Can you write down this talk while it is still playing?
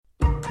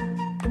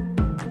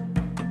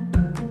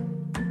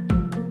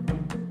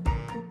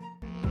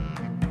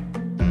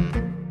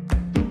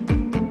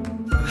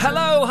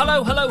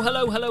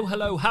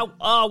Hello. How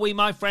are we,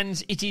 my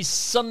friends? It is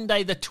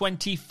Sunday the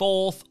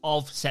 24th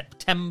of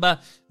September.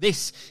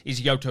 This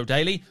is Yoto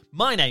Daily.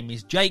 My name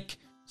is Jake.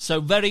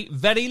 So very,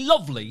 very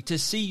lovely to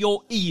see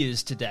your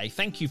ears today.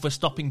 Thank you for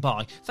stopping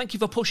by. Thank you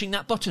for pushing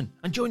that button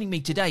and joining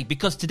me today,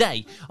 because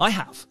today I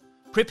have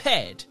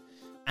prepared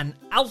an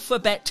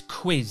alphabet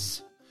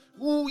quiz.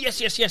 Ooh,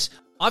 yes.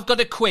 I've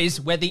got a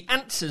quiz where the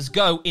answers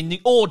go in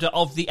the order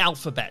of the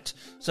alphabet.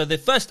 So the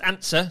first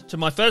answer to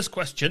my first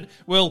question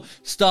will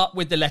start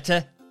with the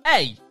letter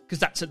A, because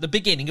that's at the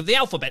beginning of the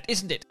alphabet,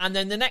 isn't it? And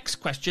then the next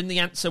question, the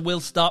answer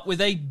will start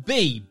with a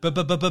B,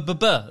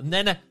 and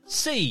then a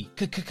C,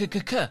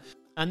 K,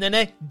 and then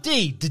a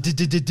D,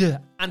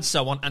 and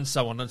so on, and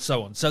so on, and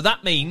so on. So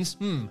that means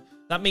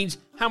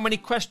how many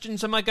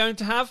questions am I going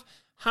to have?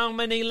 How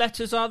many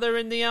letters are there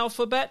in the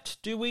alphabet?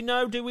 Do we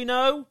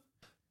know?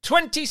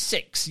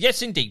 26,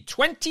 yes indeed,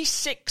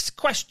 26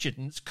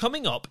 questions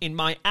coming up in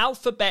my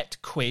alphabet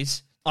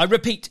quiz. I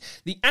repeat,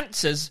 the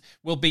answers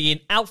will be in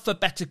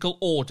alphabetical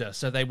order,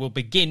 so they will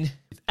begin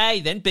with A,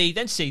 then B,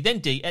 then C, then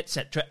D,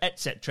 etc,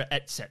 etc,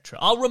 etc.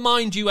 I'll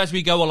remind you as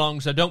we go along,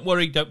 so don't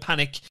worry, don't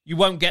panic. You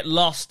won't get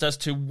lost as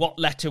to what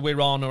letter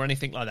we're on or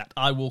anything like that.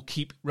 I will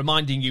keep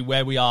reminding you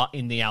where we are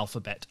in the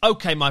alphabet.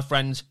 Okay, my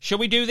friends, shall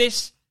we do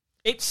this?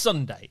 It's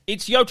Sunday.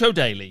 It's Yoto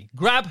Daily.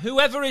 Grab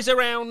whoever is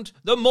around,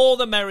 the more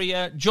the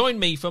merrier. Join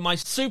me for my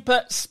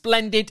super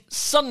splendid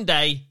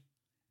Sunday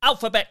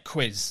alphabet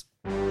quiz.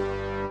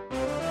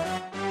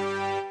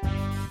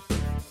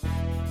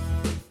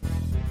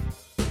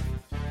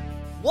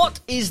 What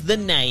is the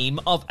name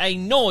of a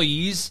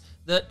noise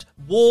that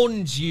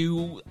warns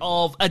you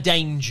of a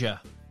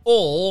danger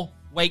or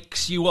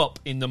wakes you up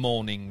in the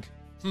morning?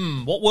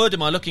 What word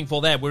am I looking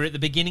for there? We're at the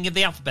beginning of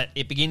the alphabet.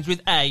 It begins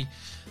with A.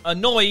 A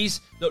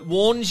noise that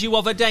warns you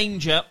of a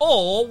danger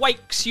or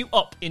wakes you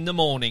up in the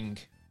morning.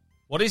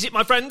 What is it,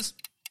 my friends?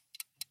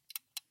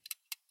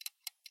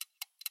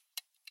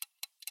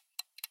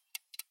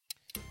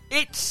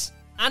 It's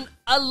an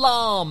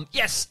alarm.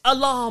 Yes,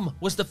 alarm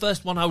was the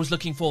first one I was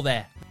looking for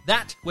there.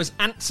 That was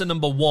answer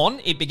number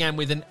 1. It began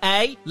with an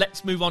A.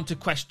 Let's move on to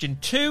question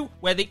 2,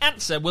 where the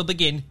answer will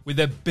begin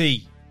with a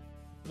B.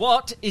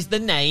 What is the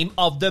name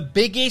of the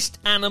biggest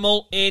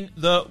animal in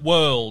the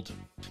world?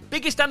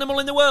 Biggest animal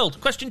in the world.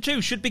 Question 2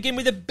 should begin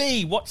with a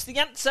B. What's the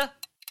answer?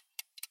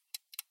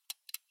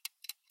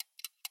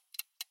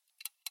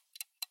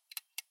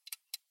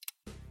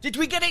 Did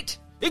we get it?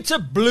 It's a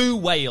blue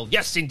whale.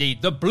 Yes,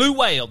 indeed. The blue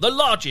whale, the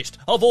largest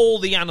of all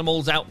the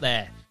animals out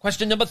there.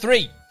 Question number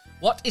 3.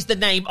 What is the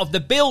name of the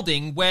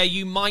building where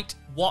you might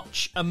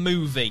watch a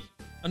movie?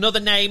 Another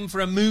name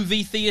for a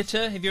movie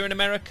theatre if you're in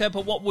America,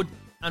 but what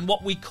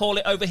we call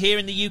it over here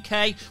in the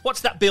UK?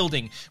 What's that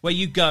building where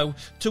you go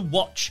to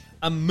watch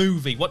a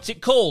movie? What's it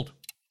called?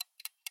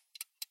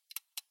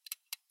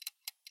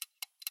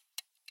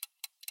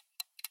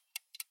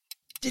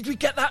 Did we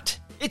get that?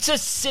 It's a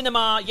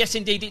cinema. Yes,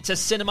 indeed, it's a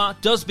cinema.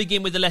 Does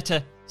begin with the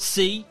letter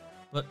C,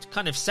 but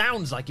kind of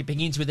sounds like it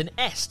begins with an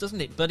S,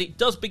 doesn't it? But it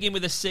does begin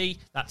with a C.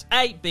 That's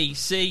A, B,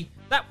 C.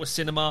 That was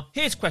cinema.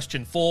 Here's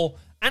question 4.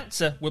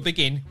 Answer will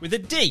begin with a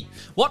D.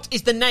 What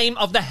is the name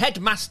of the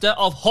headmaster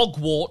of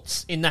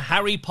Hogwarts in the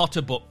Harry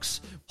Potter books?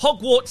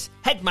 Hogwarts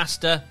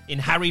headmaster in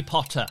Harry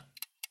Potter.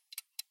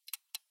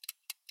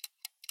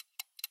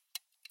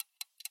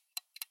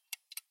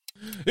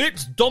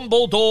 It's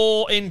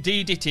Dumbledore.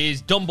 Indeed it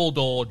is.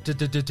 Dumbledore.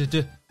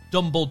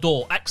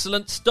 Dumbledore.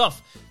 Excellent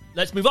stuff.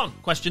 Let's move on.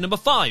 Question number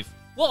 5.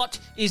 What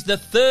is the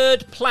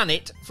third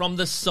planet from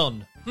the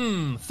sun?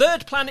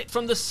 Third planet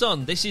from the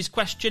sun. This is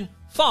question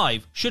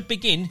 5. Should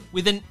begin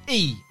with an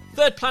E.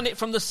 Third planet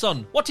from the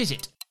sun. What is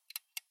it?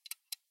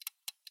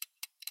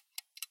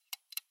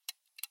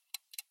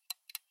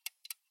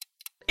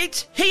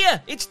 It's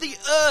here. It's the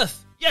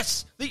Earth.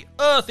 Yes, the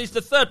Earth is the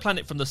third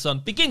planet from the sun.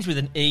 Begins with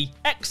an E.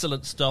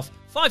 Excellent stuff.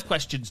 5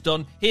 questions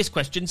done. Here's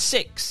question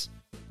 6.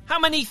 How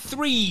many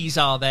 3s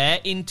are there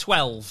in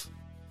 12?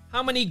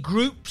 How many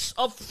groups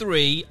of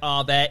 3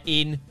 are there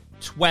in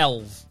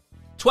 12?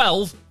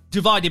 12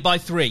 divided by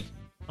 3.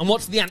 And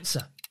what's the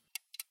answer?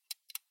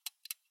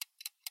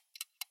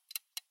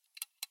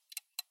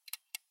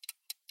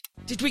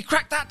 Did we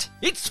crack that?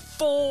 It's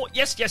 4.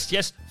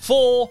 Yes.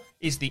 4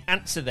 is the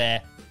answer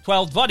there.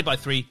 12 divided by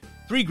 3.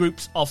 3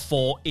 groups of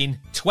 4 in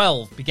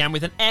 12. Began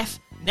with an F.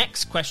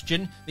 Next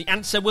question. The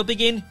answer will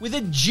begin with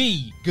a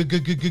G.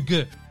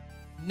 G.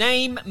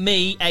 Name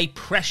me a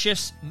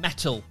precious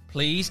metal,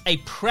 please. A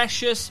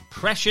precious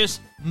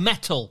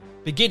metal.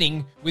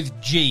 Beginning with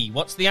G.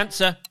 What's the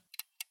answer?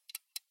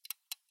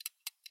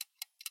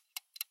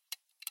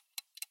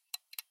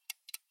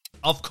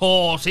 Of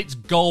course, it's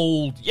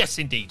gold. Yes,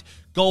 indeed.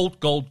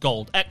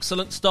 Gold.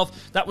 Excellent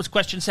stuff. That was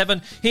question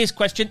 7. Here's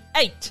question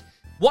 8.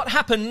 What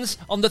happens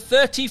on the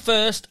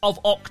 31st of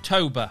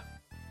October?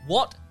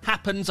 What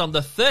happens on the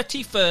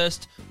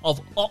 31st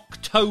of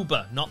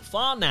October? Not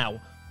far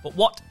now, but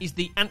what is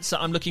the answer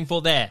I'm looking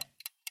for there?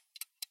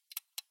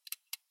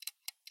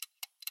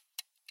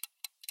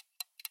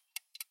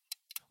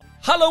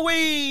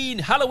 Halloween!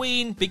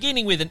 Halloween,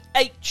 beginning with an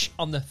H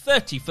on the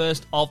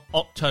 31st of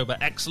October.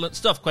 Excellent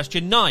stuff.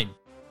 Question 9.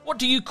 What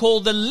do you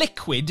call the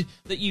liquid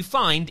that you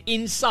find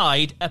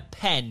inside a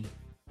pen?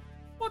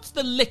 What's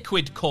the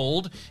liquid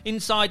called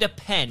inside a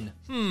pen?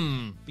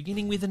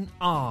 Beginning with an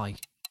I.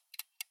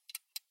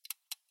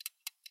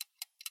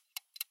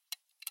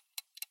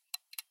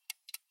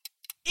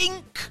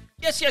 Ink!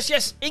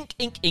 Yes. Ink.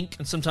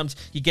 And sometimes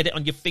you get it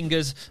on your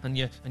fingers and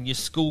your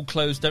school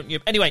clothes, don't you?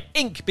 Anyway,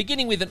 ink,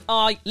 beginning with an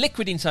I,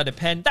 liquid inside a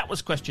pen. That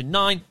was question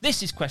 9.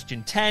 This is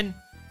question 10.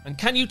 And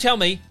can you tell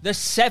me the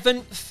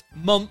 7th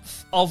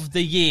month of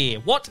the year?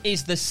 What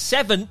is the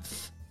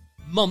 7th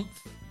month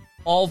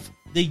of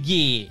the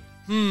year?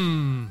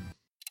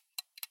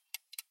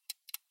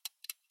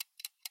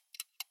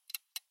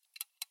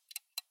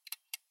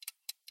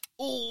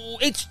 Oh,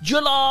 it's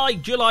July.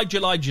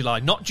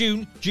 Not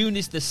June. June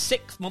is the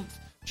 6th month.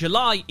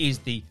 July is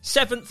the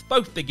 7th.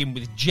 Both begin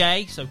with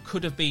J, so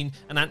could have been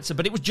an answer,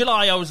 but it was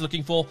July I was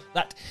looking for.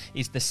 That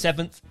is the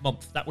 7th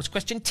month. That was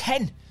question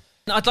 10.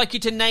 I'd like you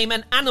to name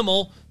an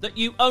animal that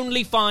you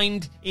only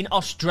find in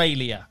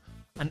Australia.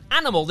 An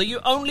animal that you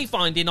only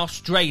find in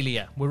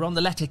Australia. We're on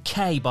the letter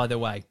K, by the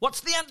way. What's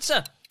the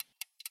answer?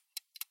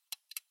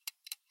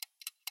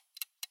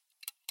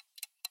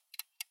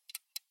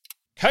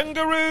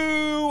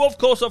 Kangaroo! Of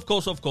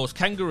course.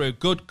 Kangaroo.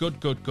 Good.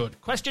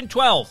 Question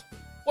 12.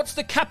 What's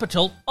the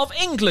capital of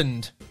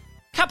England?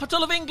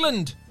 Capital of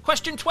England.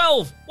 Question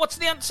 12. What's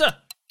the answer?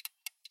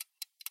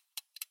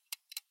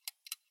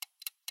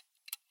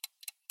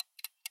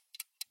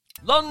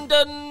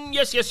 London.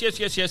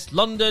 Yes.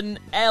 London.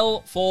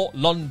 L for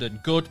London.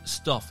 Good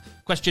stuff.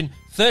 Question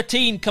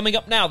 13 coming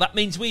up now. That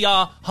means we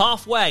are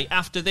halfway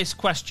after this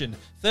question.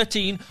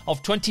 13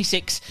 of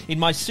 26 in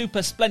my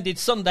super splendid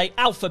Sunday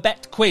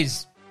alphabet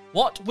quiz.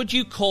 What would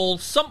you call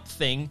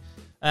something,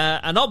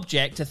 an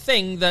object, a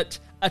thing that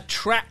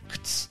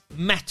attracts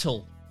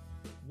metal?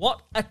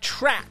 What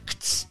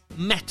attracts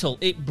metal?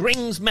 It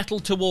brings metal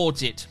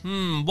towards it.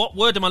 What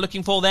word am I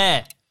looking for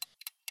there?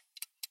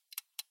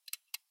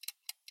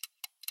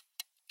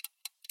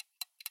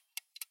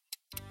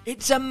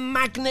 It's a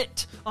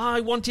magnet. I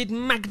wanted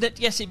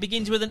magnet. Yes, it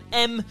begins with an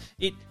M.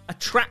 It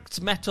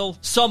attracts metal.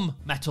 Some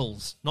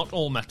metals, not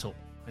all metal.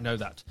 I know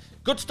that.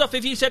 Good stuff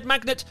if you said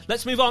magnet.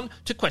 Let's move on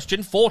to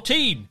question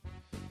 14.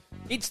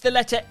 It's the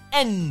letter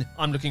N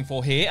I'm looking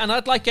for here, and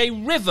I'd like a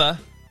river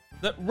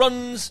that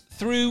runs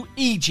through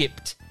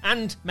Egypt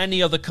and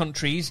many other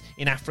countries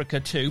in Africa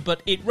too,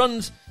 but it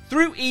runs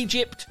through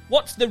Egypt.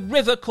 What's the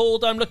river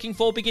called I'm looking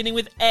for beginning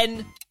with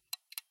N?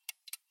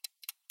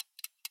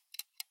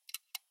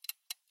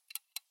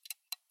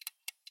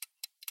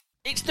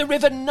 It's the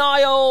River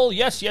Nile.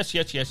 Yes.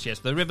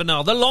 The River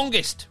Nile, the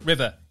longest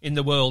river in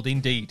the world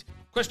indeed.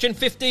 Question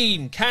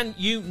 15. Can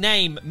you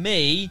name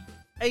me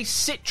a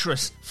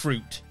citrus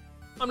fruit?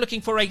 I'm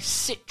looking for a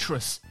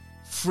citrus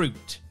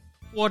fruit.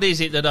 What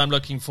is it that I'm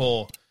looking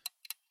for?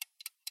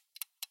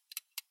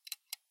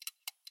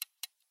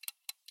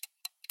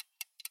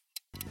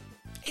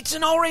 It's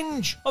an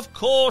orange. Of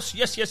course.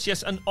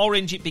 Yes. An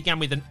orange. It began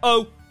with an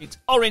O. It's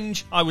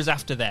orange. I was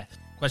after there.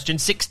 Question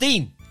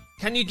 16.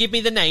 Can you give me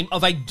the name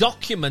of a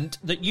document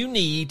that you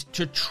need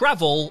to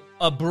travel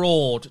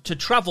abroad? To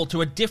travel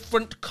to a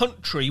different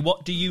country,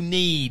 what do you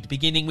need?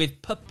 Beginning with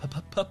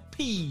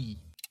P.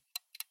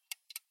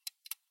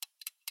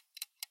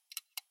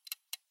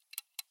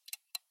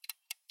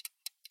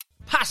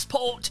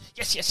 Passport!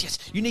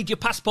 Yes. You need your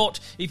passport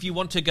if you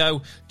want to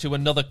go to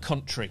another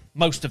country.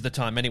 Most of the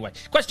time, anyway.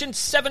 Question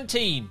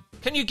 17.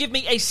 Can you give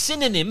me a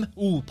synonym,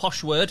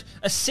 posh word,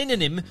 a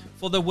synonym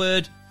for the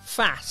word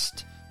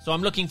fast? So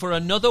I'm looking for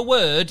another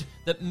word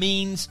that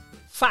means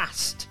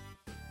fast.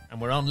 And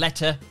we're on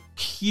letter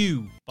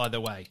Q, by the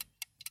way.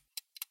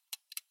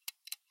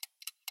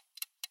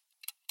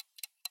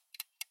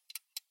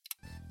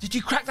 Did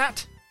you crack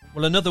that?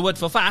 Well, another word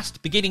for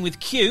fast, beginning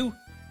with Q,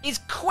 is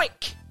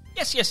quick.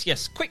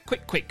 Yes. Quick.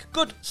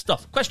 Good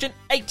stuff. Question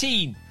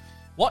 18.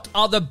 What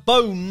are the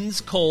bones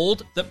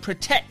called that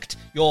protect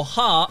your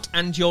heart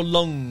and your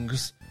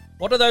lungs?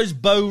 What are those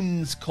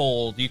bones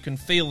called? You can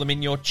feel them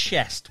in your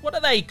chest. What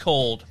are they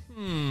called?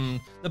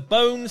 The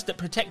bones that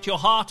protect your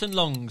heart and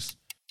lungs.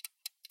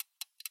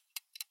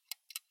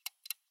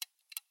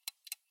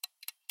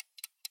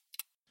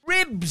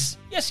 Ribs.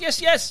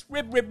 Yes.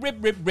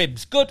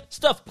 Ribs. Good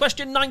stuff.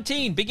 Question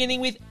 19,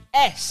 beginning with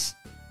S.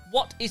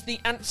 What is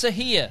the answer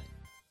here?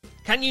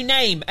 Can you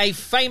name a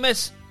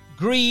famous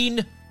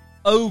green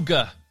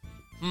ogre?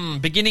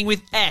 Beginning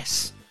with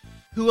S.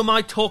 Who am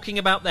I talking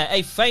about there?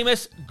 A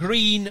famous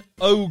green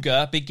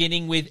ogre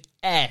beginning with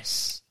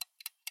S.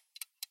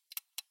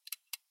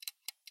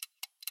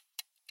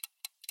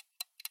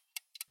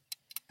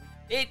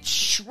 It's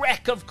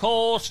Shrek, of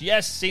course.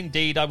 Yes,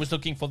 indeed. I was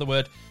looking for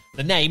the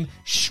name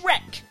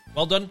Shrek.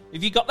 Well done.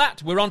 Have you got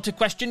that? We're on to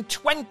question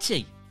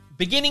 20.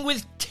 Beginning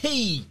with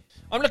T.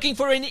 I'm looking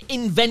for an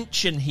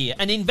invention here.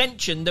 An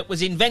invention that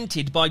was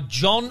invented by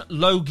John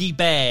Logie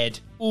Baird.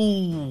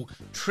 Ooh,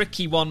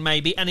 tricky one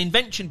maybe. An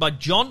invention by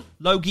John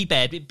Logie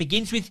Baird. It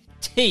begins with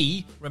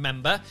T,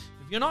 remember.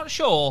 If you're not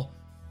sure,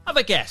 have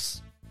a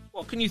guess.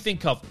 What can you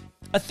think of?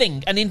 A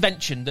thing, an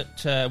invention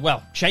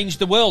that, changed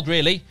the world,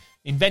 really.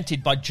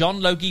 Invented by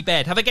John Logie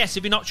Baird. Have a guess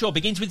if you're not sure.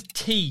 Begins with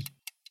T.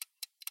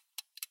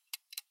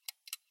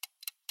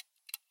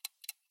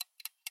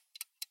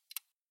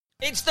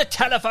 It's the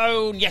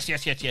telephone. Yes.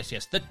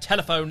 The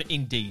telephone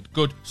indeed.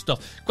 Good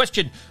stuff.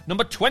 Question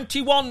number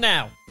 21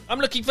 now. I'm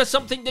looking for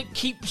something that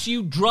keeps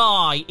you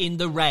dry in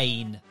the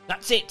rain.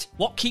 That's it.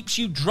 What keeps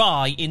you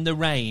dry in the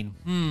rain?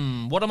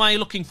 What am I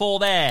looking for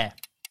there?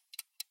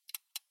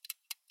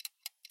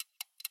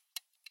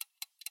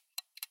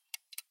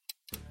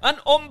 An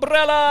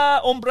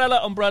umbrella.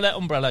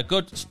 Umbrella.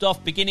 Good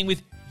stuff. Beginning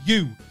with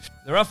U.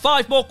 There are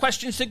 5 more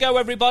questions to go,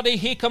 everybody.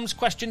 Here comes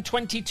question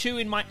 22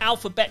 in my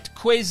alphabet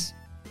quiz.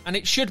 And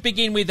it should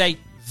begin with a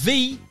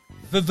V.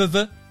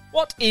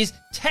 What is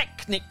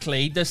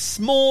technically the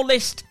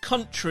smallest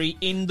country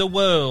in the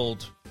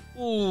world?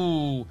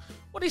 Ooh.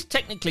 What is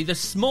technically the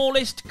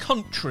smallest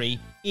country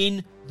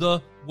in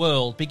the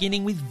world?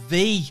 Beginning with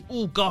V.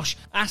 Oh, gosh.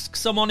 Ask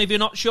someone if you're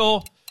not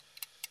sure.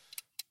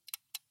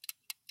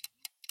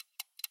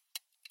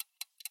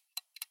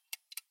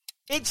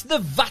 It's the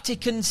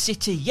Vatican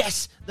City.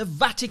 Yes, the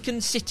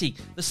Vatican City.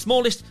 The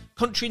smallest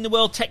country in the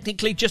world,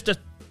 technically just a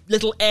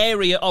little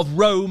area of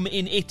Rome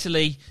in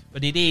Italy,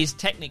 but it is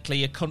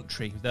technically a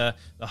country, the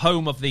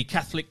home of the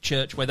Catholic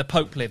Church where the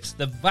Pope lives,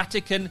 the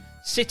Vatican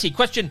City.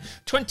 Question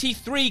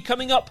 23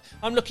 coming up.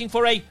 I'm looking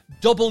for a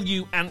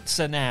W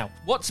answer now.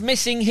 What's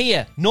missing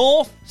here?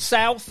 North,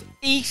 south,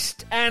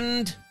 east,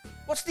 and...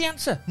 What's the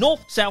answer?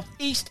 North, south,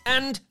 east,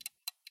 and...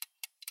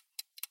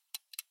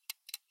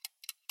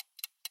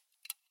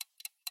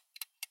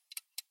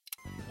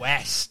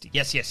 West.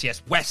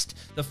 Yes. West.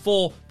 The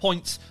 4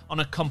 points on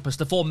a compass.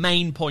 The 4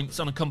 main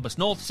points on a compass.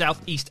 North,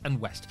 south, east, and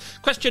west.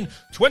 Question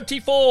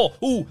 24.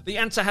 Ooh, the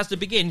answer has to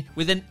begin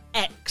with an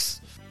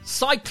X.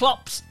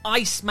 Cyclops,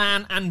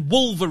 Iceman, and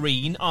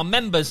Wolverine are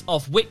members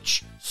of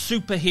which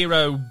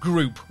superhero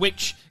group?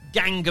 Which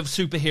gang of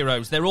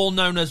superheroes? They're all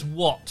known as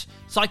what?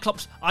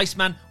 Cyclops,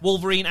 Iceman,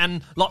 Wolverine,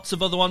 and lots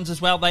of other ones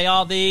as well. They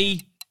are the...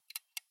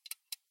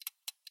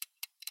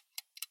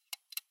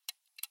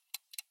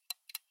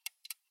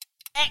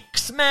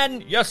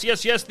 X-Men! Yes,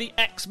 the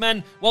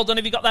X-Men. Well done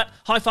if you got that.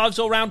 High fives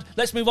all round.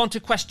 Let's move on to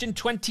question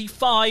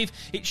 25.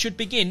 It should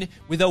begin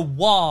with a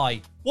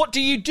Y. What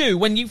do you do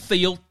when you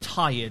feel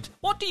tired?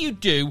 What do you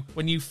do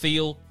when you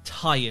feel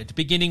tired?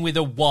 Beginning with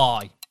a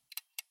Y.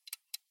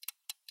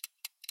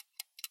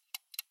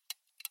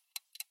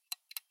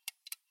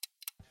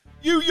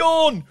 You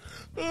yawn!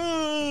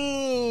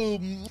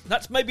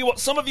 That's maybe what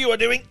some of you are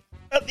doing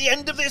at the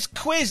end of this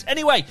quiz.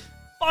 Anyway...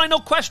 Final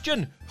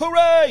question.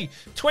 Hooray!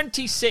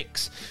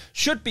 26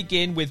 should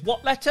begin with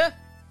what letter?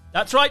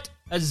 That's right,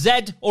 a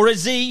Z or a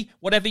Z,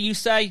 whatever you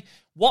say.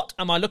 What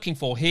am I looking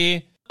for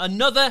here?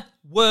 Another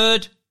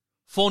word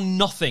for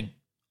nothing.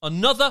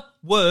 Another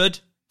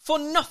word for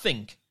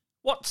nothing.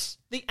 What's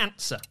the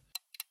answer?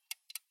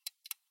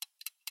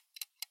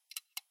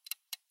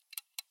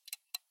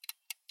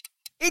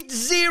 It's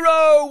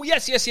zero!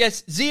 Yes.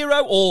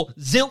 Zero or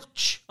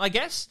zilch, I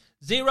guess.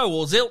 Zero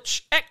or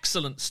zilch.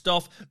 Excellent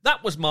stuff.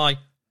 That was my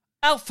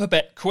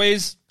alphabet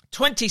quiz.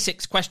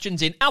 26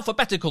 questions in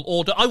alphabetical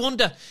order. I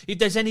wonder if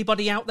there's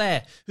anybody out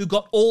there who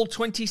got all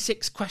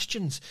 26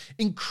 questions.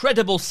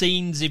 Incredible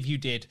scenes if you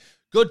did.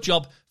 Good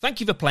job.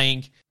 Thank you for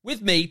playing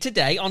with me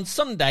today on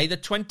Sunday, the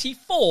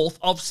 24th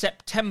of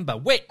September,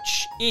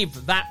 which, if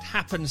that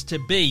happens to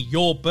be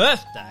your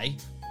birthday...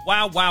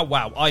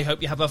 Wow. I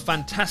hope you have a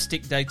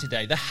fantastic day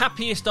today. The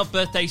happiest of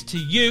birthdays to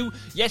you.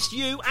 Yes,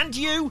 you and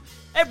you.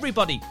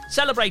 Everybody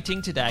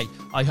celebrating today.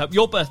 I hope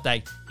your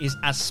birthday is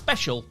as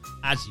special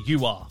as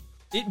you are.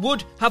 It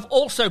would have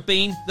also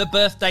been the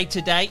birthday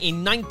today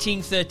in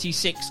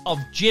 1936 of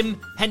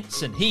Jim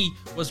Henson. He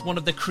was one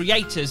of the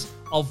creators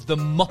of the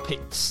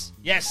Muppets.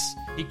 Yes,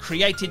 he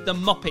created the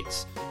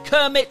Muppets.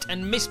 Kermit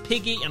and Miss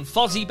Piggy and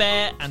Fozzie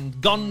Bear and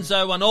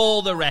Gonzo and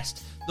all the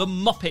rest. The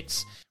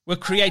Muppets were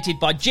created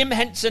by Jim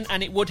Henson,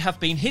 and it would have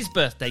been his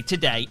birthday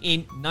today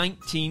in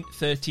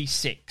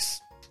 1936.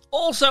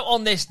 Also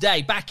on this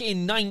day, back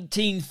in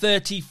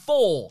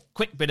 1934,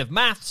 quick bit of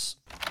maths,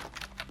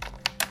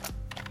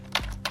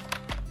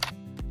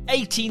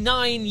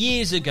 89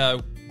 years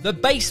ago, the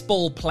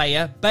baseball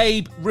player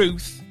Babe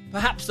Ruth,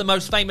 perhaps the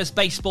most famous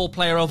baseball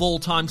player of all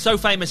time, so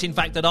famous in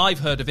fact that I've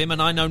heard of him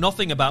and I know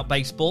nothing about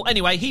baseball.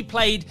 Anyway, he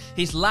played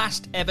his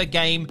last ever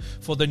game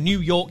for the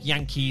New York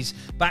Yankees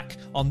back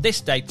on this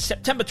date,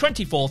 September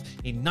 24th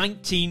in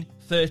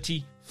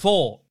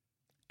 1934.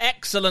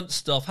 Excellent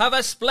stuff. Have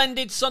a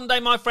splendid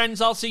Sunday, my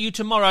friends. I'll see you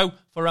tomorrow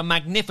for a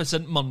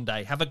magnificent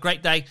Monday. Have a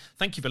great day.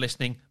 Thank you for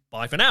listening.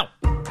 Bye for now.